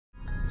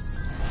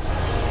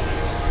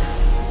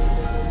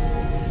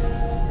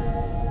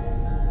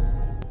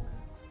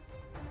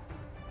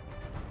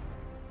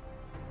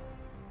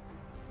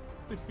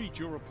defeat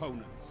your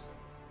opponents.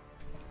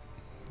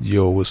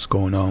 Yo, what's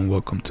going on?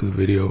 Welcome to the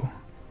video.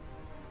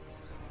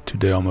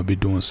 Today I'm gonna be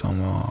doing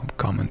some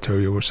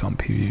commentary over some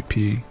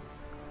PvP.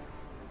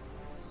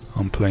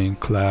 I'm playing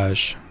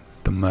Clash.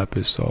 The map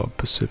is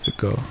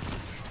Pacifica.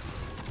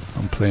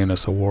 I'm playing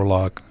as a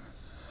Warlock,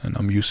 and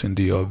I'm using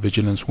the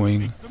Vigilance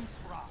wing,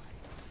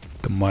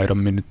 the Mida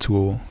mini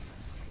tool,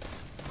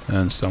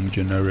 and some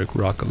generic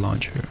rocket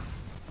launcher.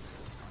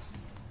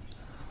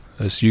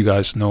 As you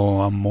guys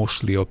know, I'm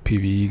mostly a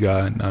PvE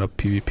guy, not a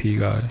PvP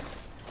guy.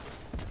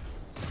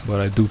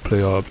 But I do play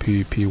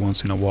PvP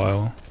once in a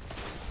while,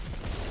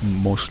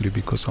 mostly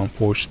because I'm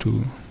forced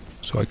to,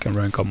 so I can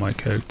rank up my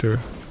character.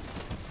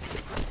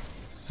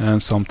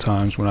 And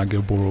sometimes when I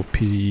get bored of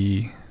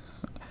PvE,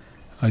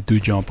 I do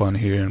jump on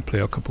here and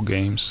play a couple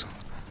games.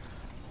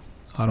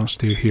 I don't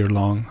stay here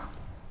long.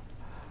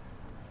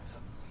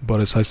 But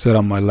as I said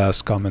on my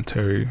last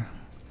commentary,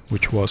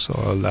 which was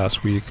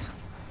last week,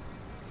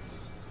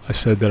 I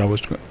said that I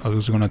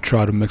was gonna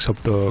try to mix up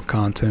the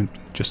content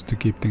just to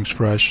keep things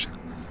fresh.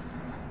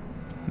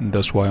 And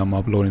that's why I'm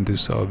uploading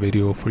this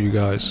video for you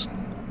guys.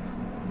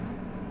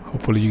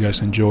 Hopefully you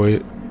guys enjoy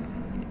it.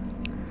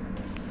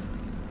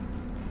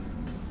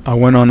 I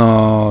went on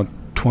a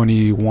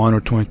 21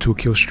 or 22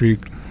 kill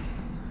streak,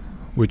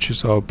 which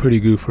is pretty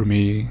good for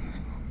me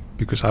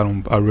because I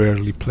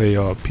rarely play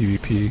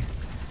PvP.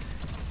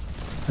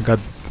 I got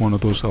one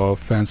of those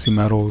fancy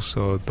medals.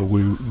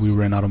 We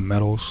ran out of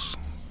medals.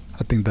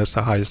 I think that's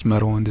the highest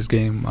medal in this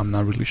game. I'm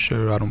not really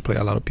sure. I don't play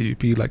a lot of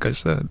PvP, like I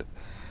said.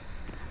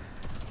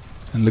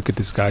 And look at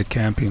this guy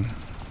camping.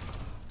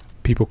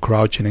 People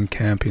crouching and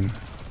camping.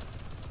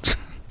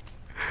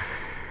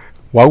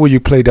 Why would you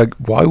play that?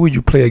 Why would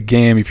you play a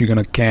game if you're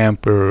gonna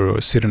camp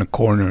or sit in a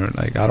corner?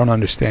 Like, I don't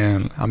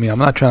understand. I mean, I'm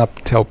not trying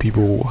to tell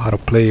people how to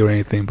play or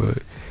anything,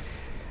 but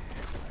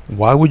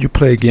why would you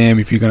play a game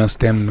if you're gonna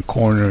stand in the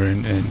corner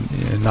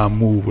and not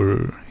move,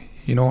 or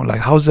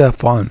like, how's that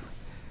fun?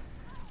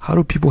 How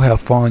do people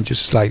have fun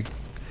just like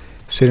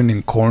sitting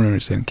in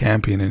corners and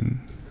camping and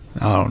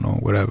I don't know,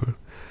 whatever.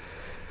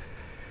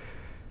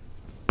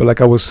 But like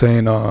I was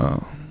saying,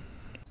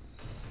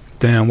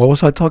 damn, what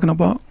was I talking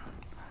about?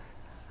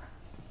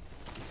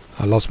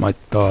 I lost my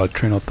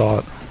train of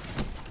thought.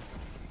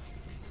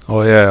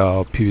 Oh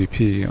yeah,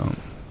 PvP.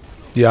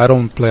 Yeah, I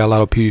don't play a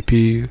lot of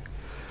PvP.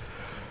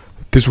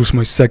 This was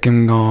my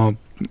second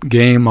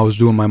game. I was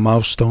doing my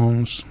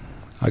milestones.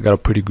 I got a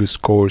pretty good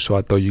score, so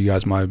I thought you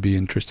guys might be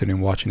interested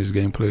in watching this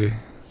gameplay.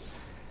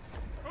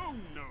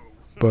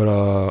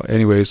 But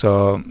anyways,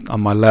 on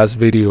my last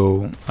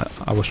video,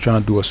 I was trying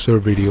to do a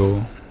serve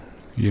video,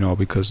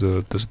 because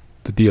the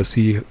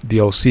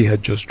DLC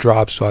had just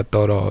dropped, so I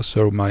thought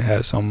serve might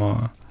have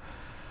some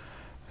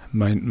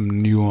my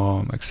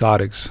new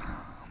exotics.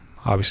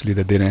 Obviously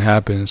that didn't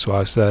happen, so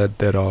I said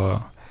that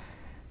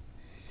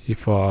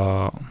if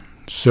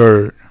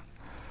Sir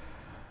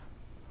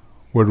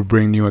were to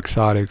bring new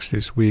exotics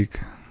this week,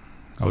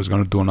 I was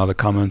gonna do another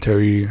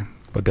commentary,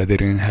 but that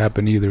didn't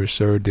happen either.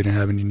 Sir didn't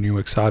have any new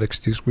exotics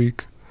this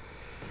week,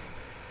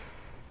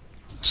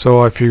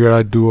 so I figured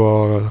I'd do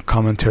a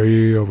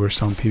commentary over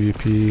some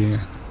PvP,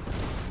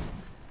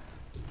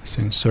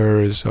 since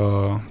Sir is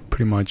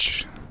pretty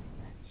much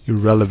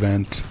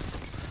irrelevant.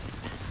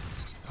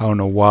 I don't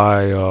know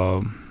why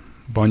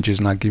Bungie is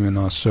not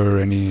giving Sir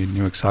any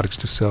new exotics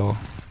to sell.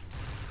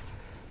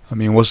 I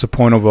mean, what's the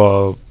point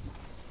of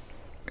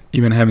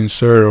even having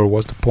Sir, or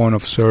what's the point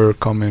of Sir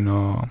coming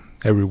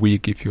every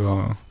week if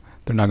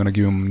they're not gonna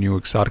give him new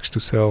exotics to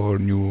sell or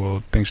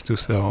new things to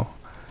sell?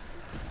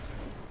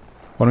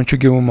 Why don't you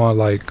give him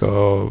like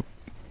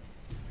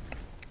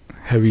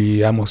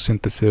heavy ammo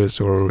synthesis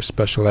or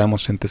special ammo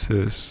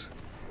synthesis?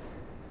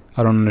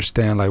 I don't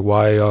understand, like,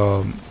 why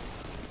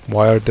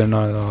are they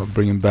not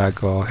bringing back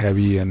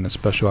heavy and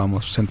special ammo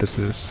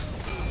synthesis?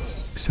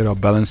 Is it a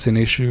balancing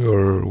issue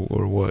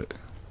or what?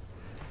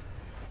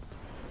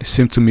 It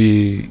seemed to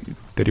me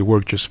that it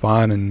worked just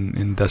fine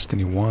in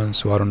Destiny 1,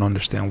 so I don't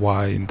understand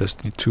why in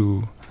Destiny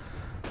 2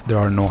 there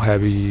are no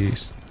heavy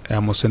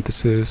ammo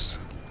synthesis.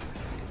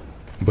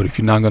 But if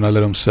you're not gonna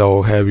let them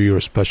sell heavy or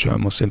special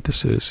ammo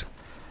synthesis,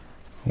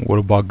 what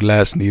about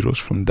glass needles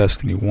from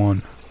Destiny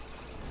 1,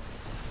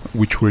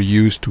 which were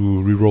used to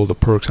reroll the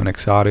perks and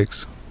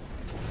exotics?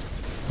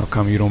 How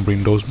come you don't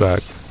bring those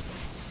back?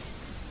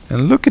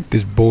 And look at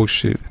this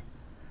bullshit.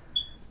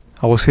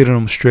 I was hitting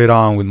him straight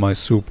on with my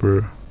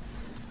super,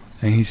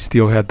 and he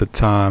still had the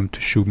time to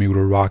shoot me with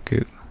a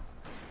rocket.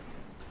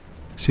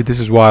 See, this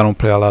is why I don't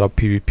play a lot of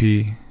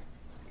PvP.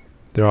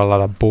 There are a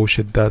lot of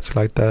bullshit deaths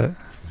like that.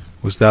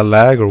 Was that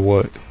lag or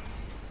what?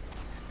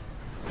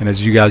 And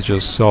as you guys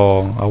just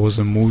saw, I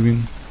wasn't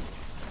moving.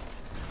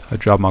 I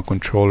dropped my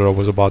controller. I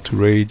was about to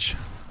rage.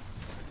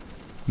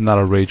 I'm not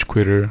a rage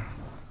quitter,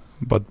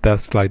 but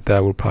deaths like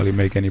that would probably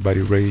make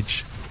anybody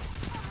rage.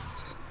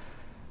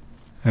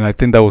 And I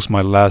think that was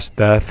my last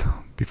death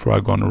before I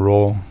go on a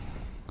roll.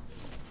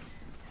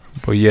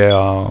 But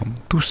yeah,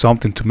 do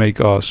something to make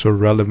Sir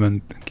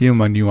relevant. Give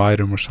him a new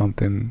item or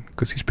something,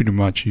 because he's pretty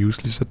much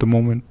useless at the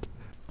moment.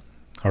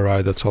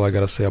 Alright, that's all I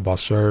gotta say about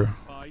Sir.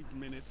 I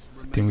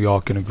think we all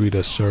can agree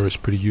that Sir is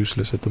pretty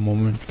useless at the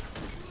moment.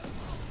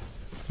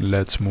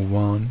 Let's move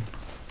on.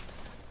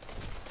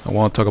 I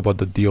want to talk about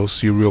the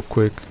DLC real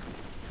quick.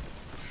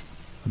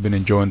 I've been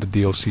enjoying the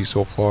DLC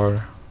so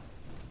far.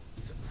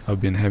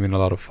 I've been having a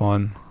lot of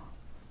fun.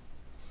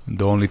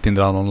 The only thing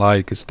that I don't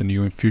like is the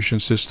new infusion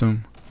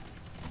system.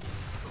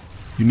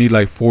 You need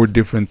like 4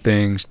 different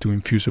things to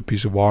infuse a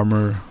piece of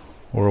armor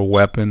or a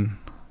weapon.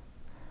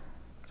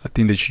 I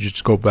think they should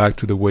just go back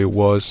to the way it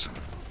was,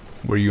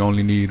 where you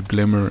only need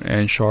glimmer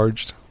and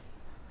charged.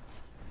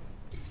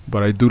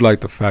 But I do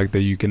like the fact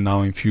that you can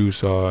now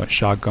infuse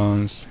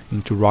shotguns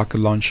into rocket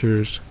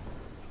launchers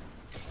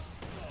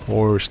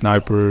or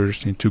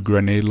snipers into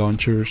grenade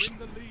launchers.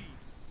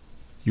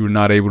 You were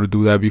not able to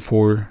do that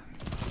before.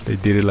 They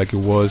did it like it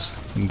was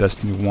in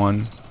Destiny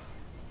 1,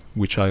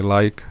 which I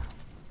like.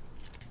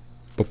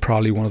 But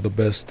probably one of the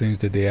best things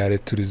that they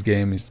added to this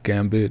game is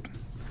Gambit,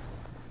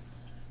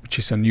 which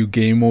is a new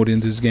game mode in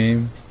this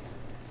game.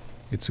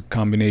 It's a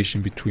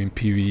combination between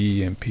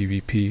PvE and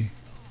PvP.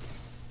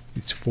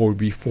 It's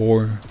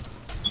 4v4,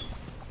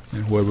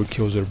 and whoever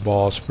kills their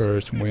boss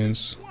first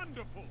wins.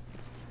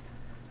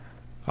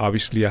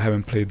 Obviously I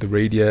haven't played the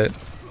raid yet.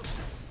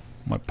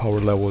 My power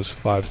level is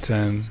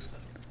 510.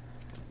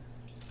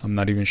 I'm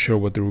not even sure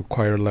what the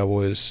required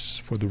level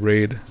is for the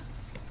raid.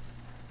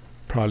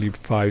 Probably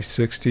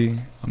 560.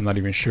 I'm not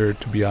even sure,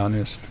 to be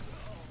honest.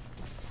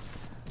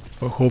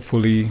 But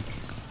hopefully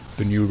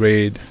the new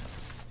raid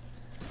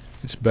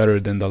is better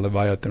than the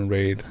Leviathan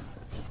raid,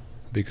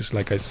 because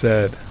like I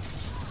said,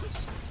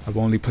 I've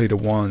only played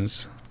it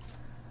once,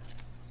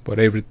 but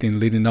everything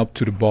leading up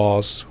to the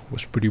boss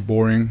was pretty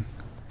boring.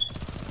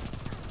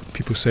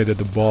 People say that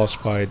the boss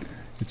fight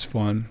is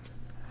fun,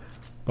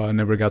 but I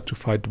never got to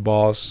fight the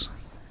boss.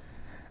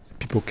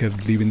 People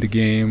kept leaving the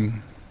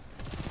game.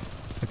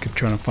 I kept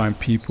trying to find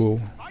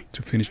people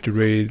to finish the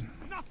raid,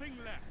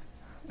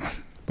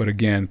 but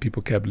again,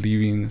 people kept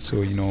leaving,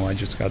 so you know, I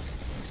just got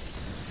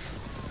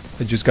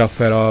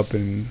fed up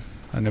and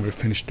I never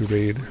finished the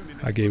raid.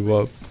 I gave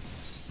up.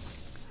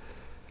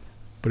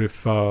 But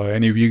if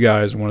any of you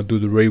guys want to do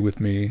the raid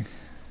with me,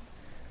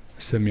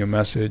 send me a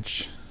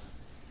message.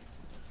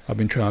 I've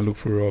been trying to look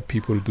for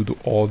people to do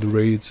all the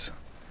raids.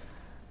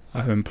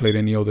 I haven't played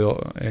any of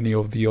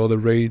the other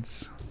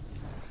raids.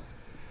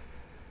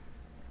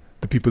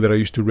 The people that I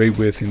used to raid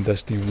with in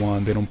Destiny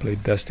 1, they don't play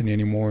Destiny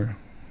anymore.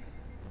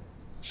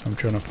 So I'm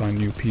trying to find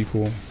new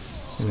people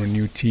or a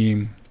new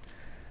team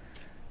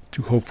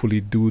to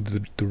hopefully do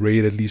the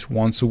raid at least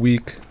once a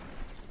week.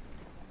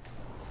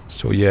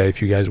 So yeah,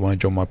 if you guys want to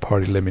join my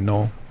party, let me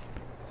know.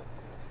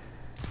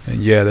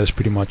 And yeah, that's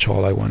pretty much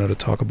all I wanted to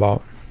talk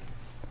about.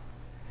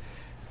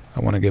 I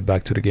want to get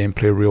back to the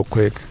gameplay real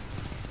quick.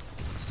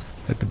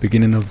 At the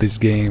beginning of this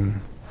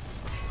game,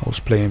 I was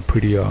playing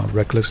pretty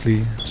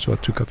recklessly, so I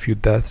took a few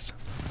deaths.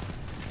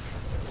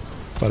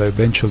 But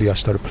eventually I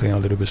started playing a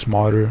little bit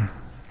smarter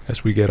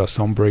as we get a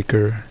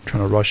Sunbreaker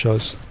trying to rush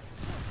us.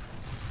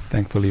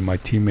 Thankfully my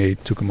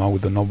teammate took him out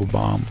with the Noble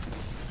Bomb.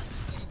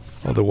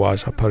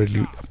 Otherwise I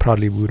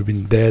probably would have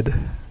been dead.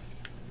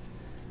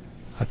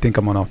 I think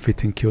I'm on a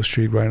 15 kill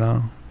streak right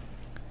now.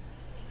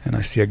 And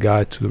I see a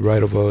guy to the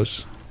right of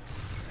us,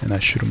 and I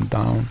shoot him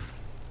down.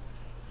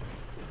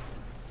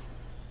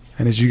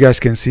 And as you guys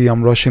can see,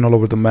 I'm rushing all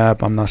over the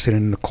map. I'm not sitting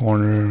in the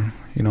corner.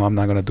 You know, I'm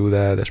not gonna do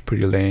that. That's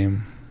pretty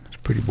lame. It's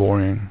pretty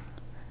boring.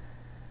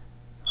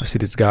 I see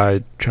this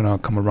guy trying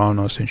to come around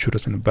us and shoot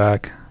us in the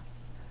back.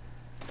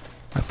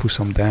 I put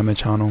some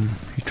damage on him.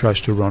 He tries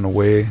to run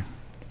away.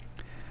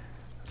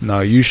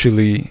 Now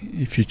usually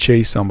if you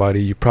chase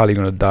somebody, you're probably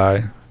gonna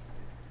die.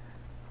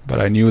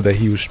 But I knew that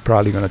he was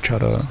probably gonna try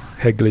to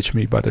head glitch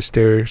me by the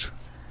stairs,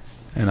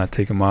 and I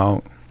take him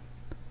out.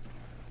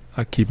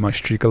 I keep my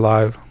streak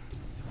alive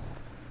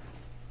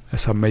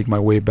as I make my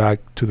way back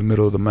to the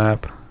middle of the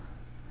map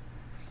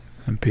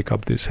and pick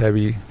up this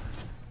heavy.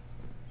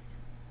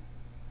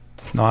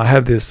 Now I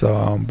have this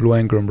Blue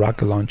Engram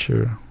rocket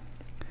launcher.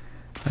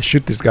 I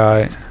shoot this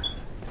guy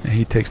and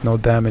he takes no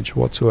damage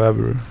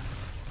whatsoever.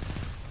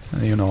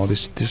 And you know,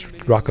 this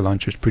rocket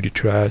launcher is pretty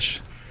trash.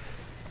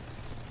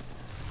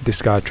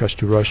 This guy tries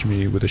to rush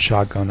me with a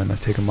shotgun and I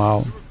take him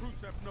out.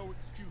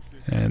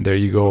 And there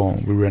you go,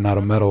 we ran out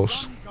of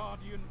medals.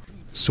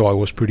 So I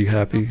was pretty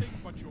happy.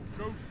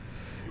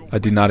 I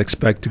did not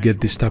expect to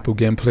get this type of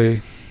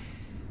gameplay.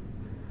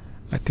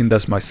 I think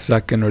that's my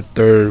second or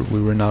third we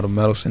ran out of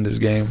medals in this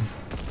game.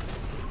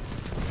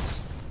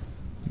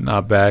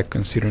 Not bad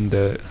considering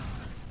that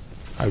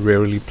I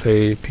rarely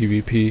play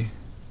PvP.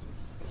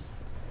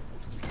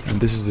 And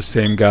this is the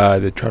same guy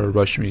that tried to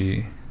rush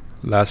me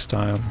last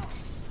time.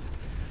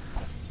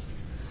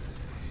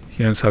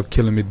 He ends up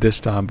killing me this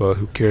time, but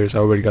who cares? I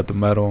already got the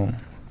medal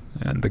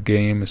and the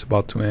game is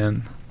about to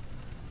end,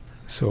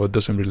 so it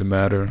doesn't really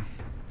matter.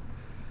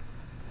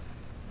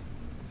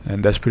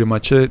 And that's pretty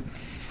much it.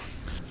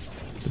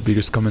 The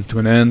video's coming to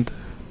an end.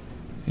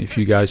 If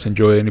you guys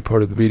enjoy any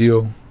part of the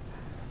video,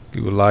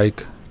 leave a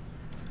like,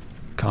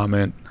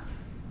 comment,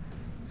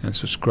 and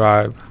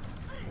subscribe.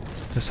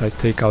 as I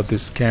take out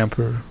this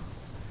camper.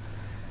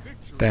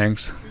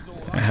 Thanks,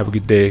 and have a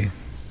good day.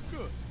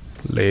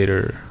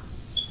 Later.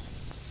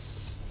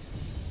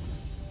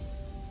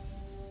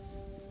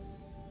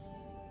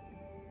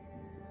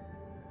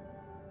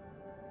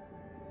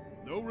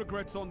 No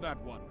regrets on that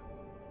one.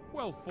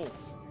 Well fought.